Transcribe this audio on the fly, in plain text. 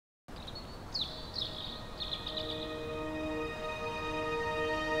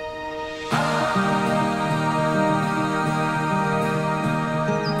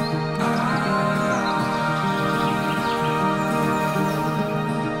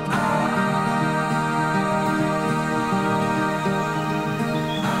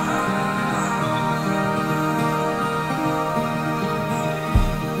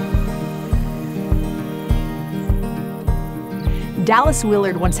Dallas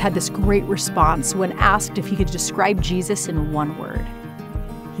Willard once had this great response when asked if he could describe Jesus in one word.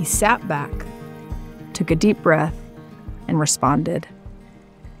 He sat back, took a deep breath, and responded,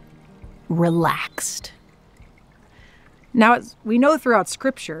 relaxed. Now, as we know throughout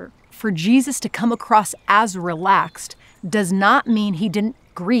Scripture, for Jesus to come across as relaxed does not mean he didn't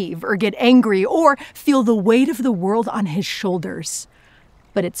grieve or get angry or feel the weight of the world on his shoulders.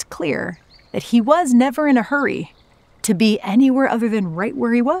 But it's clear that he was never in a hurry to be anywhere other than right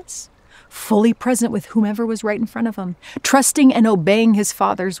where he was, fully present with whomever was right in front of him, trusting and obeying his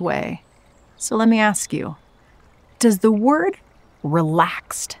Father's way. So let me ask you, does the word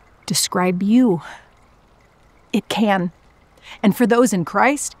relaxed describe you? It can. And for those in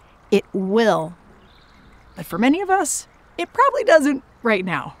Christ, it will. But for many of us, it probably doesn't right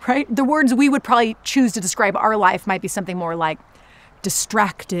now, right? The words we would probably choose to describe our life might be something more like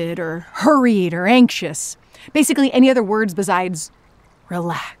distracted or hurried or anxious. Basically, any other words besides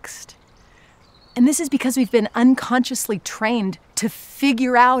relaxed. And this is because we've been unconsciously trained to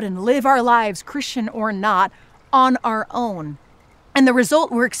figure out and live our lives, Christian or not, on our own. And the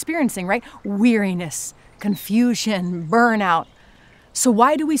result we're experiencing, right? Weariness, confusion, burnout. So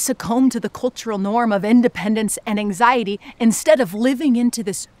why do we succumb to the cultural norm of independence and anxiety instead of living into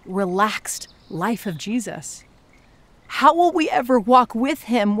this relaxed life of Jesus? How will we ever walk with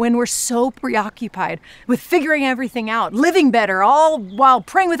him when we're so preoccupied with figuring everything out, living better, all while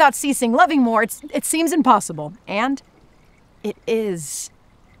praying without ceasing, loving more? It seems impossible. And it is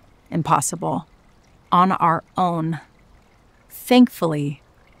impossible on our own. Thankfully,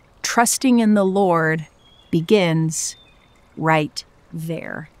 trusting in the Lord begins right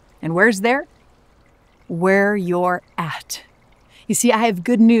there. And where's there? Where you're at. You see, I have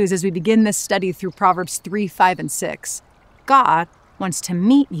good news as we begin this study through Proverbs 3, 5, and 6. God wants to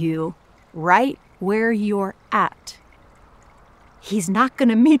meet you right where you're at. He's not going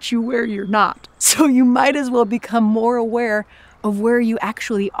to meet you where you're not. So you might as well become more aware of where you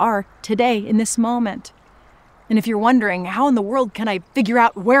actually are today in this moment. And if you're wondering, how in the world can I figure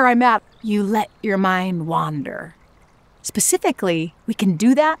out where I'm at? You let your mind wander. Specifically, we can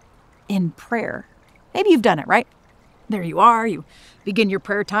do that in prayer. Maybe you've done it, right? There you are. You begin your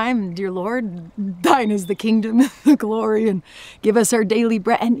prayer time. Dear Lord, thine is the kingdom, the glory, and give us our daily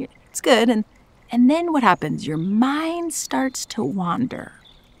bread. And it's good. And then what happens? Your mind starts to wander.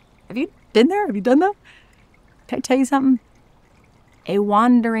 Have you been there? Have you done that? Can I tell you something? A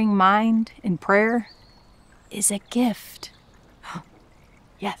wandering mind in prayer is a gift.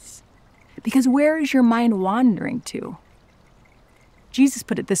 Yes. Because where is your mind wandering to? Jesus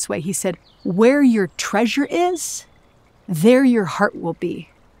put it this way. He said, where your treasure is, there your heart will be.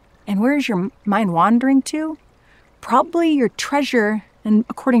 And where is your mind wandering to? Probably your treasure, and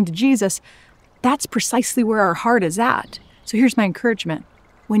according to Jesus, that's precisely where our heart is at. So here's my encouragement.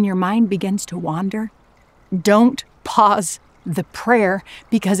 When your mind begins to wander, don't pause the prayer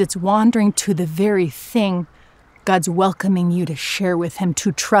because it's wandering to the very thing God's welcoming you to share with him,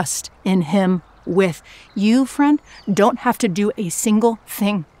 to trust in him with. You, friend, don't have to do a single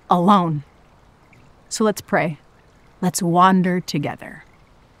thing alone. So let's pray. Let's wander together.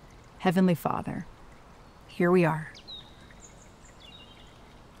 Heavenly Father, here we are.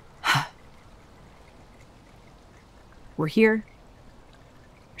 We're here.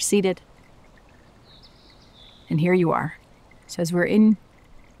 We're seated. And here you are. So as we're in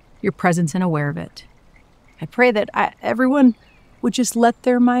your presence and aware of it, I pray that everyone would just let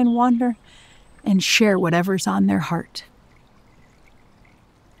their mind wander and share whatever's on their heart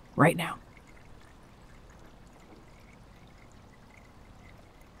right now.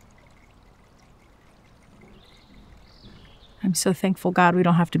 I'm so thankful, God, we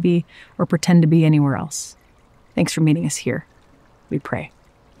don't have to be or pretend to be anywhere else. Thanks for meeting us here. We pray.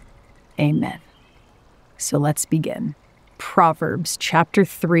 Amen. So let's begin. Proverbs chapter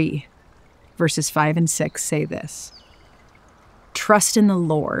 3, verses 5 and 6 say this. Trust in the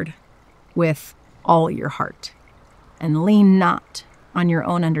Lord with all your heart, and lean not on your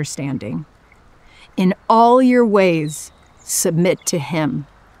own understanding. In all your ways submit to him,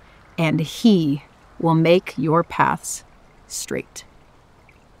 and he will make your paths straight.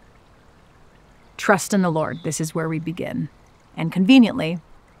 Trust in the Lord. This is where we begin. And conveniently,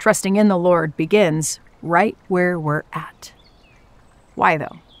 trusting in the Lord begins right where we're at. Why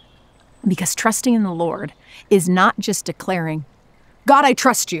though? Because trusting in the Lord is not just declaring, God, I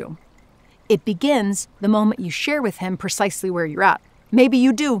trust you. It begins the moment you share with him precisely where you're at. Maybe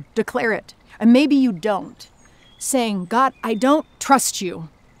you do declare it, and maybe you don't. Saying, God, I don't trust you.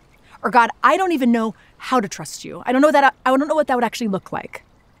 Or God, I don't even know how to trust you. I don't know what that would actually look like.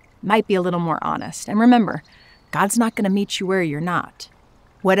 Might be a little more honest. And remember, God's not going to meet you where you're not.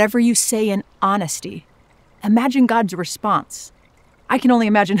 Whatever you say in honesty, imagine God's response. I can only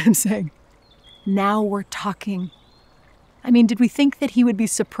imagine him saying, "Now we're talking." I mean, did we think that he would be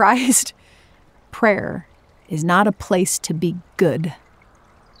surprised? Prayer is not a place to be good.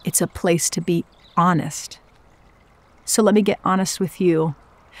 It's a place to be honest. So let me get honest with you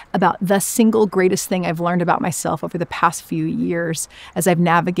about the single greatest thing I've learned about myself over the past few years as I've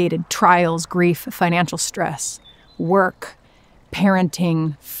navigated trials, grief, financial stress, work,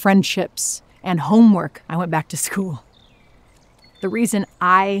 parenting, friendships, and homework. I went back to school. The reason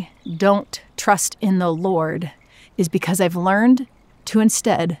I don't trust in the Lord is because I've learned to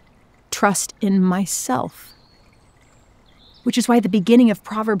instead trust in myself. Which is why the beginning of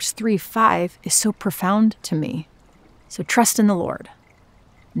Proverbs 3:5 is so profound to me. So trust in the Lord,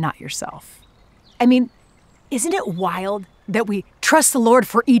 not yourself. I mean, isn't it wild that we trust the Lord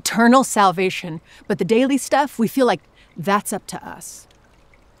for eternal salvation, but the daily stuff, we feel like that's up to us?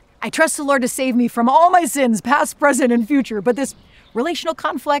 I trust the Lord to save me from all my sins, past, present, and future, but this relational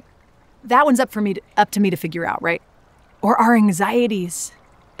conflict, that one's up to me to figure out, right? Or our anxieties,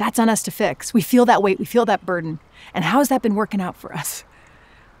 that's on us to fix. We feel that weight, we feel that burden. And how has that been working out for us?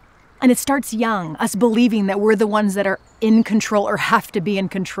 And it starts young, us believing that we're the ones that are in control or have to be in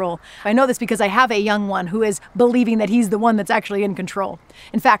control. I know this because I have a young one who is believing that he's the one that's actually in control.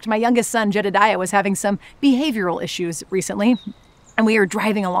 In fact, my youngest son, Jedediah, was having some behavioral issues recently. And we were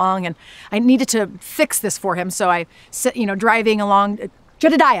driving along, and I needed to fix this for him. So I said, driving along,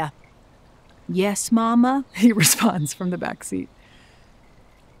 "Jedediah." "Yes, Mama," he responds from the back seat.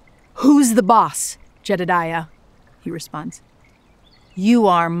 "Who's the boss, Jedediah?" he responds. "You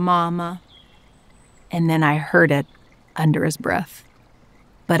are, Mama." And then I heard it under his breath.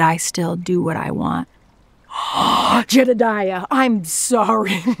 "But I still do what I want." "Jedediah, I'm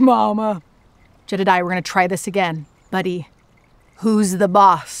sorry, Mama." "Jedediah, we're going to try this again. Buddy, who's the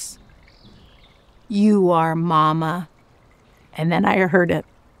boss?" "You are, Mama." And then I heard it.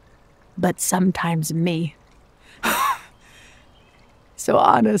 "But sometimes me." So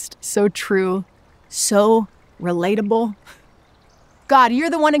honest, so true, so relatable. God, you're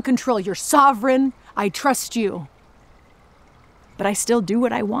the one in control. You're sovereign. I trust you. But I still do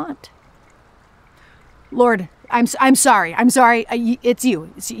what I want. Lord, I'm sorry. I'm sorry. It's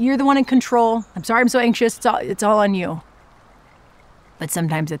you. You're the one in control. I'm sorry I'm so anxious. It's all on you. But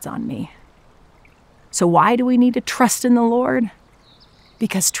sometimes it's on me. So why do we need to trust in the Lord?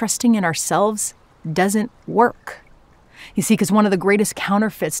 Because trusting in ourselves doesn't work. You see, because one of the greatest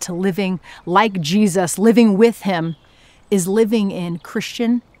counterfeits to living like Jesus, living with him, is living in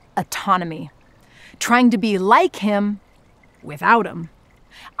Christian autonomy, trying to be like him without him.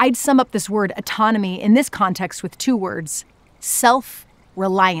 I'd sum up this word autonomy in this context with two words: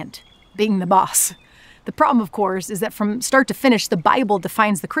 self-reliant, being the boss. The problem, of course, is that from start to finish, the Bible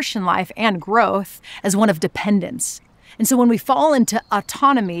defines the Christian life and growth as one of dependence. And so when we fall into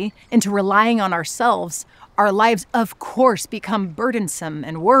autonomy, into relying on ourselves, our lives, of course, become burdensome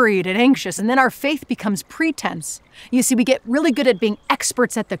and worried and anxious, and then our faith becomes pretense. You see, we get really good at being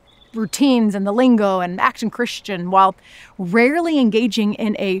experts at the routines and the lingo and action Christian while rarely engaging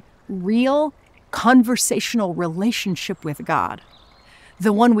in a real conversational relationship with God.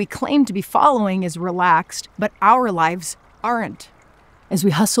 The one we claim to be following is relaxed, but our lives aren't. As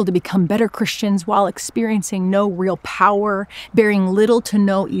we hustle to become better Christians while experiencing no real power, bearing little to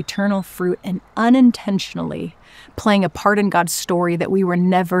no eternal fruit, and unintentionally playing a part in God's story that we were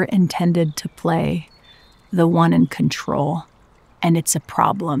never intended to play, the one in control. And it's a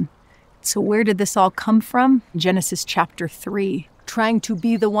problem. So where did this all come from? Genesis chapter 3. Trying to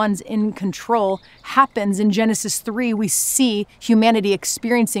be the ones in control happens in Genesis 3. We see humanity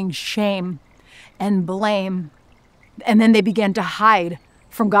experiencing shame and blame. And then they began to hide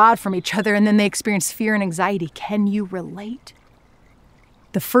from God, from each other, and then they experienced fear and anxiety. Can you relate?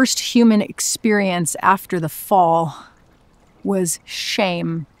 The first human experience after the fall was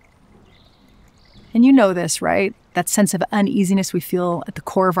shame. And you know this, right? That sense of uneasiness we feel at the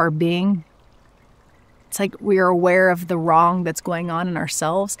core of our being. It's like we are aware of the wrong that's going on in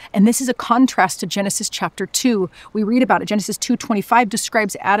ourselves. And this is a contrast to Genesis chapter 2. We read about it. Genesis 2:25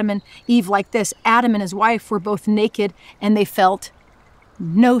 describes Adam and Eve like this. Adam and his wife were both naked and they felt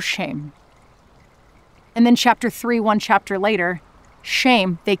no shame. And then chapter 3, one chapter later,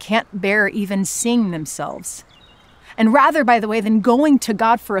 shame, they can't bear even seeing themselves. And rather, by the way, than going to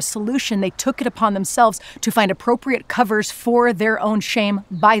God for a solution, they took it upon themselves to find appropriate covers for their own shame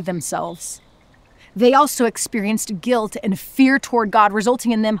by themselves. They also experienced guilt and fear toward God,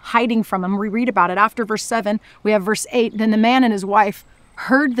 resulting in them hiding from him. We read about it after verse 7. We have verse 8. Then the man and his wife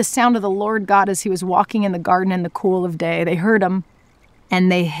heard the sound of the Lord God as he was walking in the garden in the cool of day. They heard him,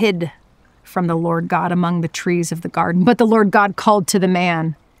 and they hid from the Lord God among the trees of the garden. But the Lord God called to the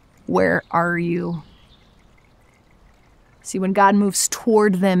man, "Where are you?" See, when God moves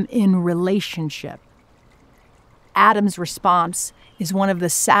toward them in relationship, Adam's response is one of the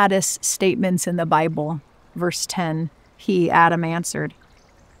saddest statements in the Bible. Verse 10, he, Adam, answered,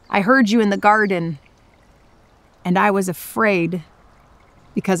 "I heard you in the garden, and I was afraid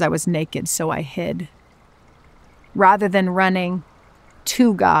because I was naked, so I hid." Rather than running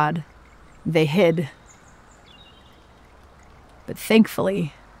to God, they hid. But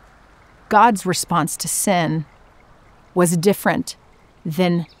thankfully, God's response to sin was different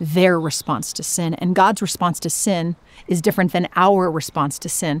than their response to sin. And God's response to sin is different than our response to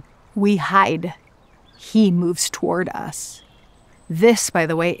sin. We hide. He moves toward us. This, by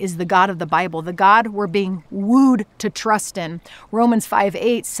the way, is the God of the Bible, the God we're being wooed to trust in. Romans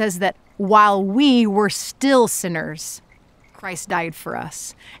 5:8 says that while we were still sinners, Christ died for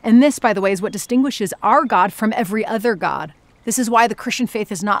us. And this, by the way, is what distinguishes our God from every other God. This is why the Christian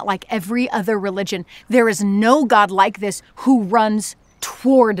faith is not like every other religion. There is no God like this who runs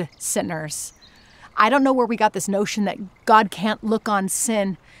toward sinners. I don't know where we got this notion that God can't look on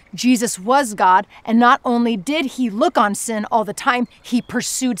sin. Jesus was God, and not only did he look on sin all the time, he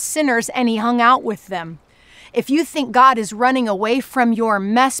pursued sinners and he hung out with them. If you think God is running away from your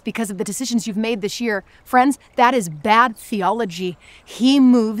mess because of the decisions you've made this year, friends, that is bad theology. He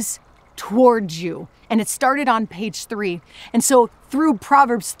moves towards you. And it started on page 3. And so through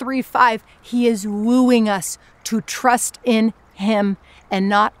Proverbs 3:5, he is wooing us to trust in him and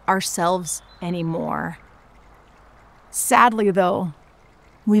not ourselves anymore. Sadly, though,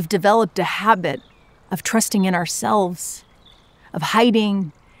 we've developed a habit of trusting in ourselves, of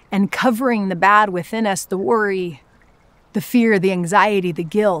hiding and covering the bad within us, the worry, the fear, the anxiety, the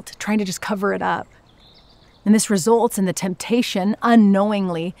guilt, trying to just cover it up. And this results in the temptation,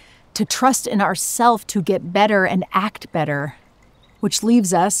 unknowingly, to trust in ourselves to get better and act better, which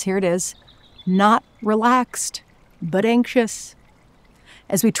leaves us, here it is, not relaxed, but anxious,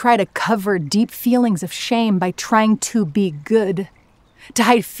 as we try to cover deep feelings of shame by trying to be good, to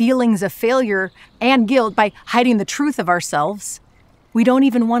hide feelings of failure and guilt by hiding the truth of ourselves. We don't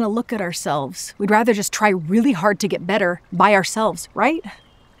even want to look at ourselves. We'd rather just try really hard to get better by ourselves, right?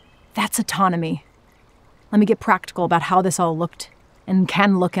 That's autonomy. Let me get practical about how this all looked and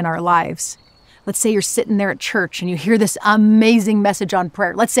can look in our lives. Let's say you're sitting there at church and you hear this amazing message on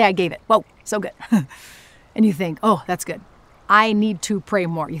prayer. Let's say I gave it. Whoa, so good. And you think, oh, that's good. I need to pray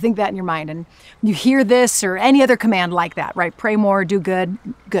more. You think that in your mind. And you hear this or any other command like that, right? Pray more, do good.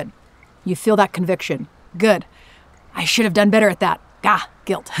 Good. You feel that conviction. Good. I should have done better at that.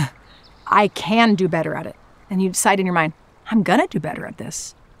 Guilt. I can do better at it. And you decide in your mind, I'm going to do better at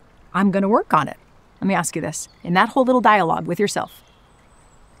this. I'm going to work on it. Let me ask you this. In that whole little dialogue with yourself,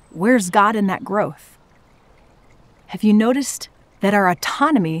 where's God in that growth? Have you noticed that our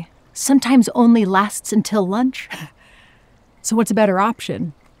autonomy sometimes only lasts until lunch? So what's a better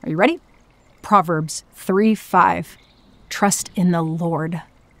option? Are you ready? Proverbs 3:5. Trust in the Lord,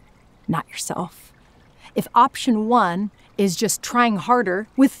 not yourself. If option 1 is just trying harder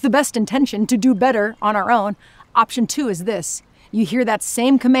with the best intention to do better on our own, option 2 is this. You hear that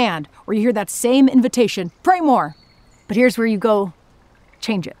same command or you hear that same invitation, pray more. But here's where you go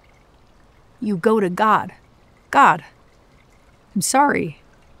change it. You go to God. God, I'm sorry.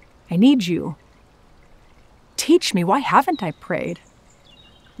 I need you. Teach me. Why haven't I prayed?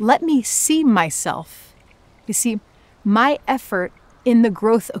 Let me see myself. You see, my effort in the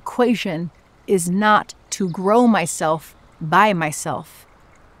growth equation is not to grow myself by myself.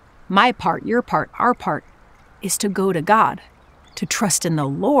 My part, your part, our part is to go to God, to trust in the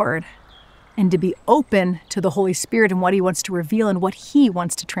Lord, and to be open to the Holy Spirit and what he wants to reveal and what he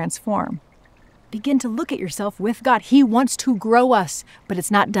wants to transform. Begin to look at yourself with God. He wants to grow us, but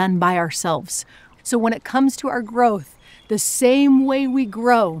it's not done by ourselves. So when it comes to our growth, the same way we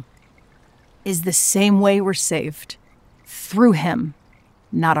grow is the same way we're saved, through him,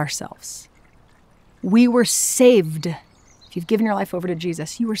 not ourselves. We were saved. If you've given your life over to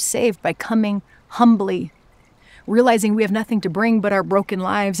Jesus, you were saved by coming humbly, realizing we have nothing to bring but our broken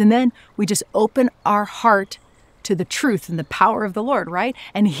lives. And then we just open our heart to the truth and the power of the Lord, right?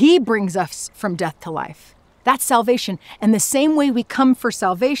 And he brings us from death to life. That's salvation. And the same way we come for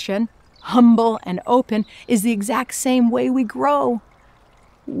salvation, humble and open, is the exact same way we grow,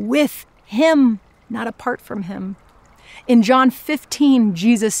 with him, not apart from him. In John 15,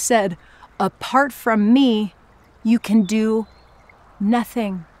 Jesus said, apart from me, you can do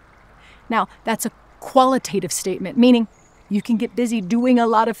nothing. Now, that's a qualitative statement, meaning You can get busy doing a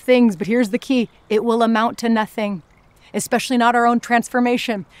lot of things, but here's the key. It will amount to nothing, especially not our own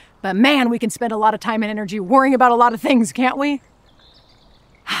transformation. But man, we can spend a lot of time and energy worrying about a lot of things, can't we?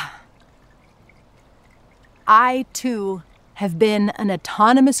 I, too, have been an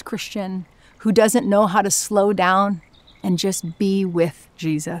autonomous Christian who doesn't know how to slow down and just be with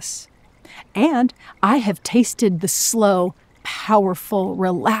Jesus. And I have tasted the slow, powerful,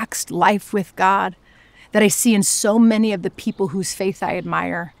 relaxed life with God that I see in so many of the people whose faith I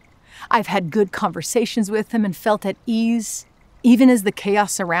admire. I've had good conversations with them and felt at ease, even as the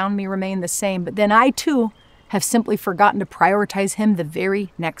chaos around me remained the same. But then I, too, have simply forgotten to prioritize Him the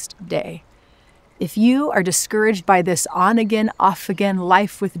very next day. If you are discouraged by this on-again, off-again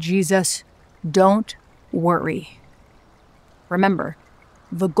life with Jesus, don't worry. Remember,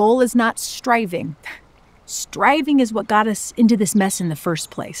 the goal is not striving. Striving is what got us into this mess in the first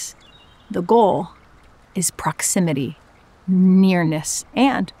place. The goal is proximity, nearness,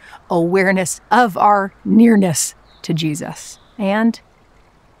 and awareness of our nearness to Jesus. And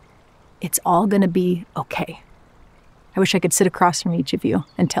it's all going to be okay. I wish I could sit across from each of you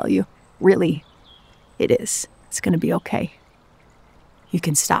and tell you, really, it is. It's going to be okay. You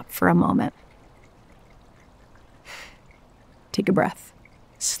can stop for a moment. Take a breath.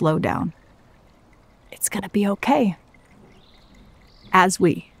 Slow down. It's going to be okay. As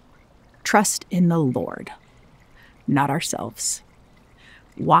we trust in the Lord, not ourselves.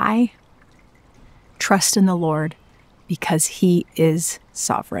 Why? Trust in the Lord because He is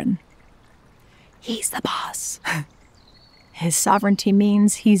sovereign. He's the boss. His sovereignty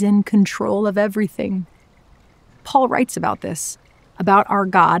means He's in control of everything. Paul writes about this, about our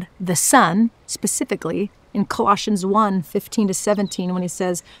God, the Son, specifically, in Colossians 1:15-17, when he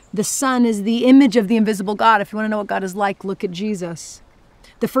says, the Son is the image of the invisible God. If you want to know what God is like, look at Jesus.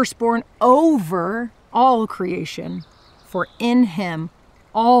 The firstborn over all creation, for in Him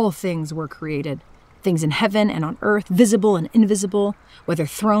all things were created, things in heaven and on earth, visible and invisible, whether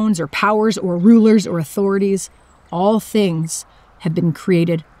thrones or powers or rulers or authorities, all things have been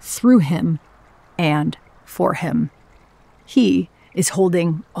created through Him and for Him. He is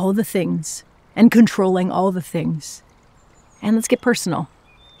holding all the things and controlling all the things. And let's get personal.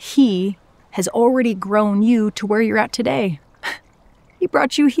 He has already grown you to where you're at today. He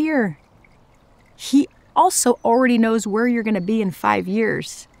brought you here. He also already knows where you're going to be in 5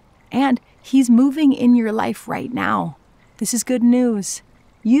 years. And He's moving in your life right now. This is good news.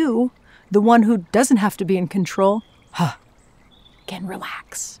 You, the one who doesn't have to be in control, can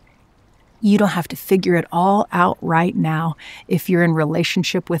relax. You don't have to figure it all out right now if you're in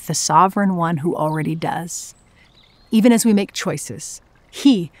relationship with the sovereign one who already does. Even as we make choices,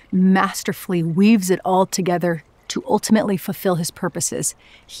 He masterfully weaves it all together to ultimately fulfill His purposes.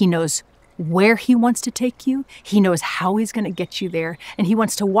 He knows where He wants to take you. He knows how He's going to get you there. And He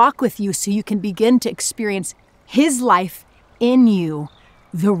wants to walk with you so you can begin to experience His life in you,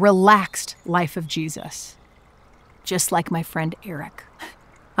 the relaxed life of Jesus. Just like my friend Eric.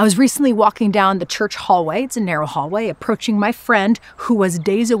 I was recently walking down the church hallway, it's a narrow hallway, approaching my friend who was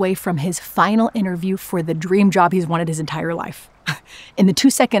days away from his final interview for the dream job he's wanted his entire life. In the 2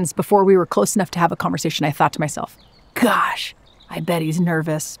 seconds before we were close enough to have a conversation, I thought to myself, gosh, I bet he's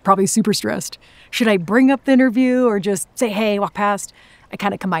nervous, probably super stressed. Should I bring up the interview or just say, hey, walk past? I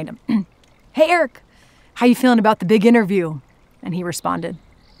kind of combined them. Hey, Eric, how you feeling about the big interview? And he responded,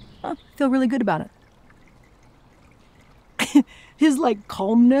 I feel really good about it. His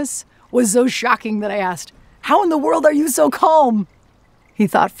calmness was so shocking that I asked, how in the world are you so calm? He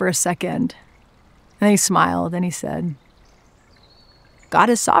thought for a second, and he smiled and he said,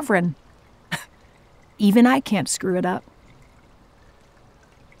 God is sovereign. Even I can't screw it up.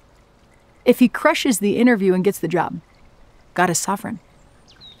 If He crushes the interview and gets the job, God is sovereign.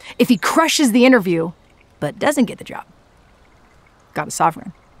 If He crushes the interview but doesn't get the job, God is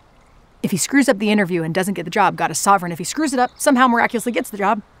sovereign. If He screws up the interview and doesn't get the job, God is sovereign. If He screws it up, somehow miraculously gets the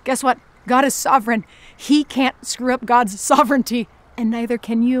job, guess what? God is sovereign. He can't screw up God's sovereignty, and neither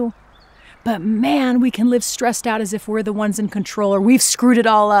can you. But man, we can live stressed out as if we're the ones in control, or we've screwed it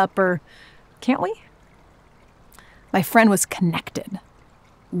all up, or can't we? My friend was connected,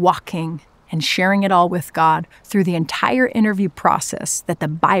 walking and sharing it all with God through the entire interview process, that the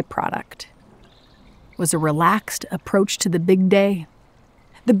byproduct was a relaxed approach to the big day.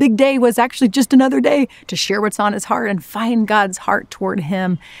 The big day was actually just another day to share what's on his heart and find God's heart toward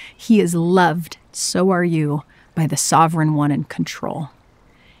him. He is loved, so are you, by the sovereign one in control.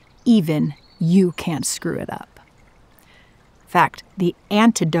 Even you can't screw it up. In fact, the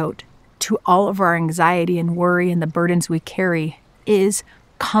antidote to all of our anxiety and worry and the burdens we carry is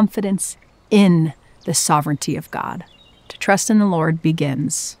confidence in the sovereignty of God. To Trust in the Lord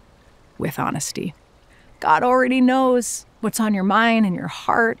begins with honesty. God already knows what's on your mind and your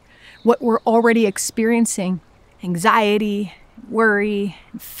heart, what we're already experiencing, anxiety, worry,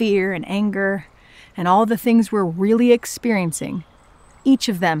 fear, and anger, and all the things we're really experiencing. Each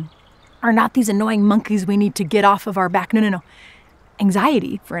of them are not these annoying monkeys we need to get off of our back. No.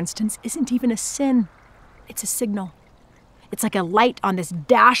 Anxiety, for instance, isn't even a sin. It's a signal. It's like a light on this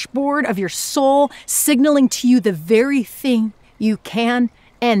dashboard of your soul, signaling to you the very thing you can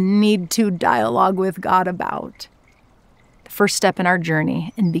and need to dialogue with God about. The first step in our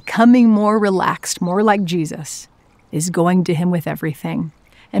journey in becoming more relaxed, more like Jesus, is going to him with everything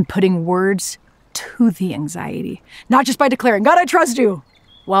and putting words to the anxiety. Not just by declaring, God, I trust you,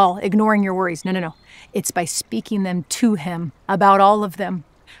 while ignoring your worries. No. It's by speaking them to him about all of them.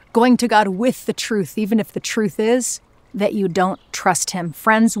 Going to God with the truth, even if the truth is that you don't trust him.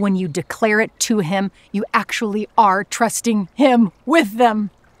 Friends, when you declare it to him, you actually are trusting him with them.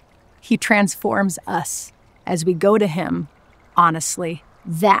 He transforms us as we go to him honestly.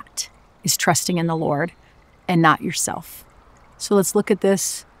 That is trusting in the Lord and not yourself. So let's look at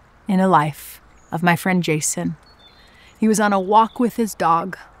this in a life of my friend Jason. He was on a walk with his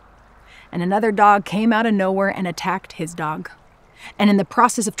dog, and another dog came out of nowhere and attacked his dog. And in the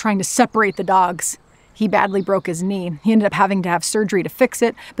process of trying to separate the dogs, he badly broke his knee. He ended up having to have surgery to fix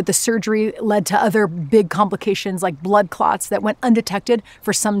it, but the surgery led to other big complications like blood clots that went undetected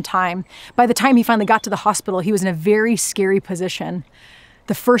for some time. By the time he finally got to the hospital, he was in a very scary position.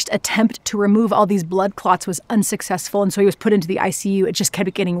 The first attempt to remove all these blood clots was unsuccessful, and so he was put into the ICU. It just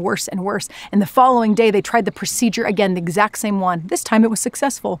kept getting worse and worse. And the following day, they tried the procedure again, the exact same one. This time it was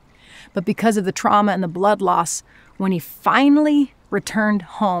successful. But because of the trauma and the blood loss, when he finally returned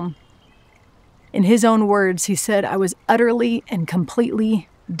home, in his own words, he said, I was utterly and completely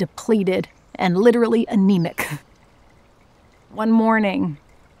depleted and literally anemic. One morning,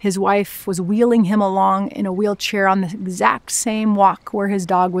 his wife was wheeling him along in a wheelchair on the exact same walk where his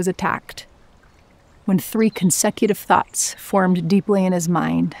dog was attacked, when 3 consecutive thoughts formed deeply in his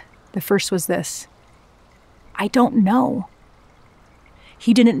mind. The first was this: I don't know.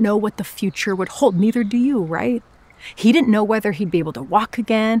 He didn't know what the future would hold. Neither do you, right? He didn't know whether he'd be able to walk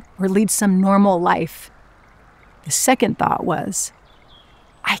again or lead some normal life. The second thought was,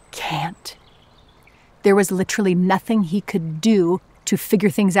 I can't. There was literally nothing he could do to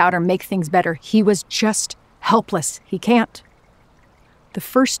figure things out or make things better. He was just helpless. He can't. The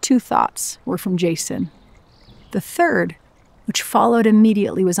first 2 thoughts were from Jason. The third, which followed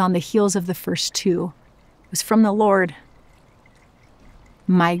immediately, was on the heels of the first 2. It was from the Lord.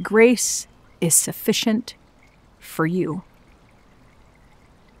 My grace is sufficient for you.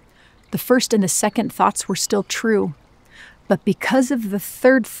 The first and the second thoughts were still true, but because of the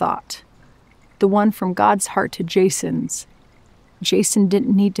third thought, the one from God's heart to Jason's, Jason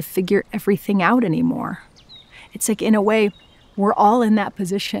didn't need to figure everything out anymore. It's like, in a way, we're all in that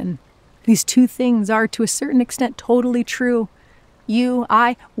position. These 2 things are, to a certain extent, totally true. You,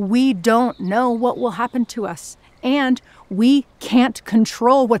 we don't know what will happen to us, and we can't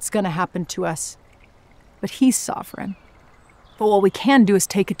control what's going to happen to us. But he's sovereign. But what we can do is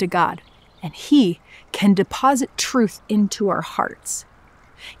take it to God, and he can deposit truth into our hearts.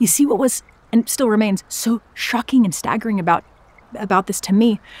 You see, what was, and still remains, so shocking and staggering about this to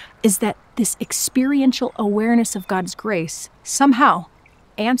me is that this experiential awareness of God's grace somehow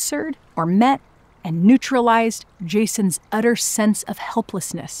answered or met and neutralized Jason's utter sense of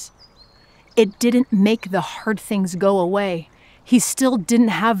helplessness. It didn't make the hard things go away. He still didn't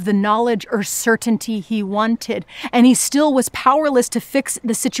have the knowledge or certainty he wanted, and he still was powerless to fix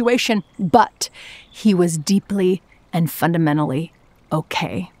the situation, but he was deeply and fundamentally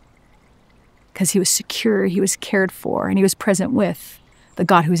okay. Because he was secure, he was cared for, and he was present with the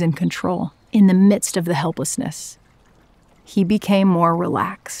God who's in control in the midst of the helplessness. He became more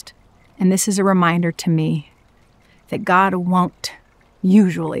relaxed, and this is a reminder to me that God won't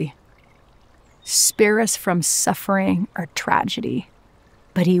usually spare us from suffering or tragedy,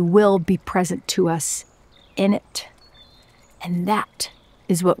 but he will be present to us in it. And that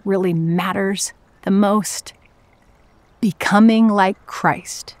is what really matters the most. Becoming like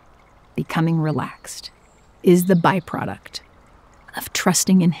Christ, becoming relaxed, is the byproduct of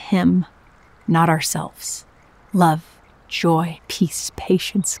trusting in him, not ourselves. Love, joy, peace,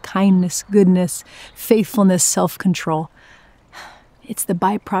 patience, kindness, goodness, faithfulness, self-control. It's the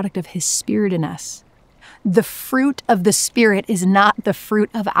byproduct of his Spirit in us. The fruit of the Spirit is not the fruit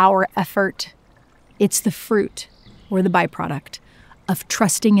of our effort. It's the fruit, or the byproduct, of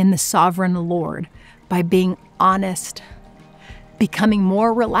trusting in the sovereign Lord by being honest. Becoming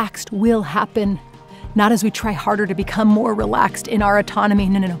more relaxed will happen. not as we try harder to become more relaxed in our autonomy,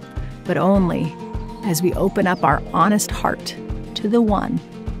 no, but only as we open up our honest heart to the one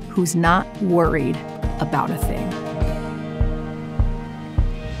who's not worried about a thing.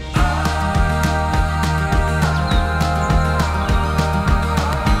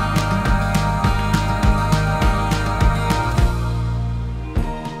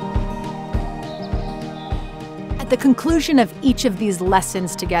 At the conclusion of each of these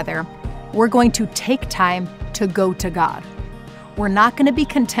lessons together, we're going to take time to go to God. We're not going to be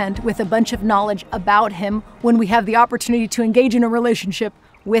content with a bunch of knowledge about Him when we have the opportunity to engage in a relationship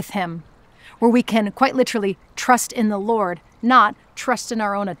with Him, where we can quite literally trust in the Lord, not trust in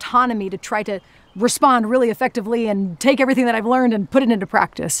our own autonomy to try to respond really effectively and take everything that I've learned and put it into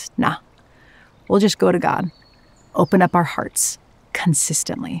practice. Nah, we'll just go to God, open up our hearts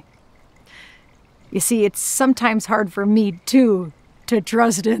consistently. You see, it's sometimes hard for me too to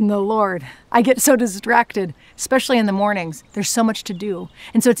trust in the Lord. I get so distracted, especially in the mornings. There's so much to do.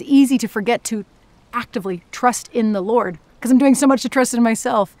 And so it's easy to forget to actively trust in the Lord because I'm doing so much to trust in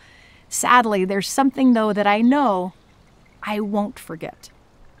myself. Sadly, there's something though that I know I won't forget.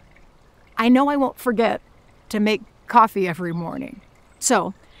 I know I won't forget to make coffee every morning.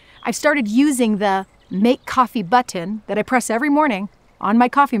 So I've started using the make coffee button that I press every morning on my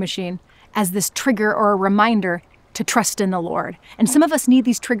coffee machine as this trigger or a reminder to trust in the Lord. And some of us need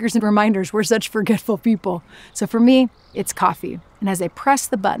these triggers and reminders. We're such forgetful people. So for me, it's coffee. And as I press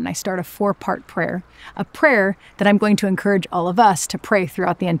the button, I start a 4-part prayer, a prayer that I'm going to encourage all of us to pray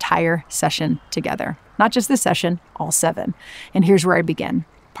throughout the entire session together. Not just this session, all 7. And here's where I begin.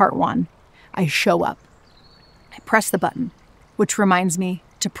 Part 1, I show up. I press the button, which reminds me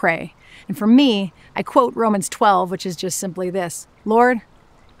to pray. And for me, I quote Romans 12, which is just simply this: Lord,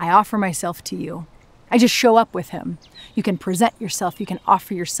 I offer myself to you. I just show up with Him. You can present yourself. You can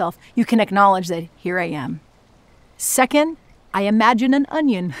offer yourself. You can acknowledge that here I am. Second, I imagine an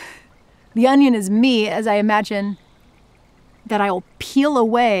onion. The onion is me as I imagine that I'll peel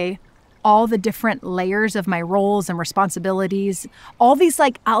away all the different layers of my roles and responsibilities, all these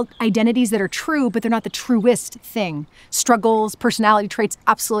identities that are true, but they're not the truest thing. Struggles, personality traits,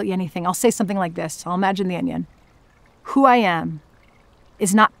 absolutely anything. I'll say something like this. I'll imagine the onion. Who I am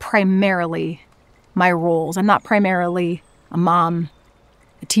is not primarily my roles. I'm not primarily a mom,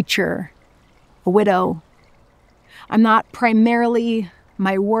 a teacher, a widow. I'm not primarily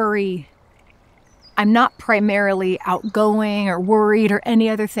my worry. I'm not primarily outgoing or worried or any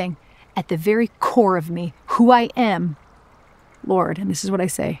other thing. At the very core of me, who I am, Lord, and this is what I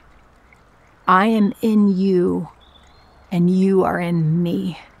say, I am in you and you are in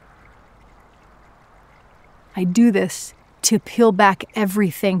me. I do this to peel back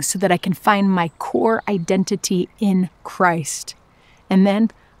everything so that I can find my core identity in Christ. And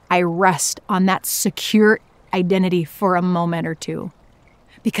then I rest on that secure identity for a moment or two.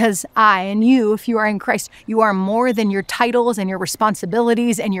 Because I and you, if you are in Christ, you are more than your titles and your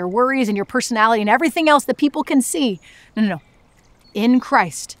responsibilities and your worries and your personality and everything else that people can see. No. In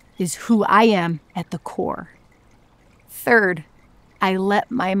Christ is who I am at the core. Third, I let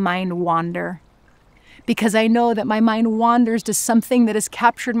my mind wander. Because I know that my mind wanders to something that has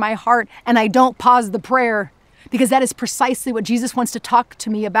captured my heart, and I don't pause the prayer, because that is precisely what Jesus wants to talk to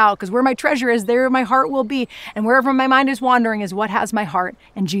me about, because where my treasure is, there my heart will be, and wherever my mind is wandering is what has my heart,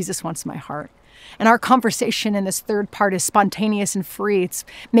 and Jesus wants my heart. And our conversation in this third part is spontaneous and free. It's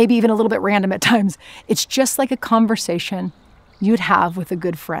maybe even a little bit random at times. It's just like a conversation you'd have with a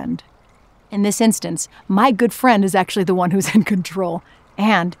good friend. In this instance, my good friend is actually the one who's in control,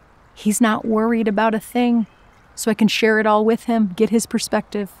 and he's not worried about a thing, so I can share it all with him, get his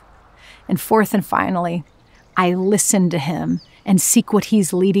perspective. And fourth and finally, I listen to him and seek what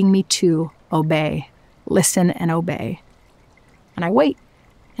he's leading me to obey. Listen and obey. And I wait,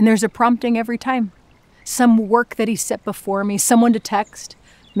 and there's a prompting every time. Some work that he set before me, someone to text,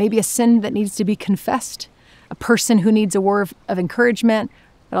 maybe a sin that needs to be confessed, a person who needs a word of encouragement.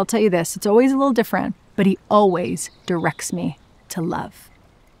 But I'll tell you this, it's always a little different, but he always directs me to love.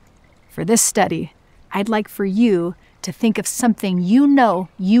 For this study, I'd like for you to think of something you know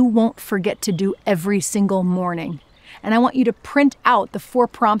you won't forget to do every single morning. And I want you to print out the 4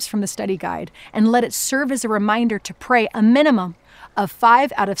 prompts from the study guide and let it serve as a reminder to pray a minimum of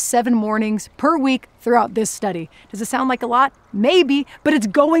 5 out of 7 mornings per week throughout this study. Does it sound like a lot? Maybe, but it's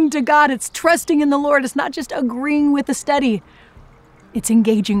going to God. It's trusting in the Lord. It's not just agreeing with the study. It's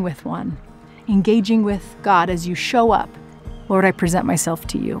engaging with one. Engaging with God as you show up. Lord, I present myself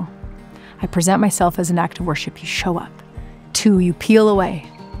to you. I present myself as an act of worship. You show up. 2, you peel away.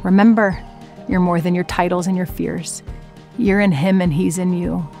 Remember, you're more than your titles and your fears. You're in him and he's in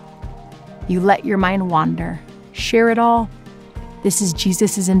you. You let your mind wander. Share it all. This is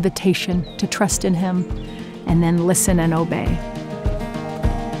Jesus' invitation to trust in him and then listen and obey.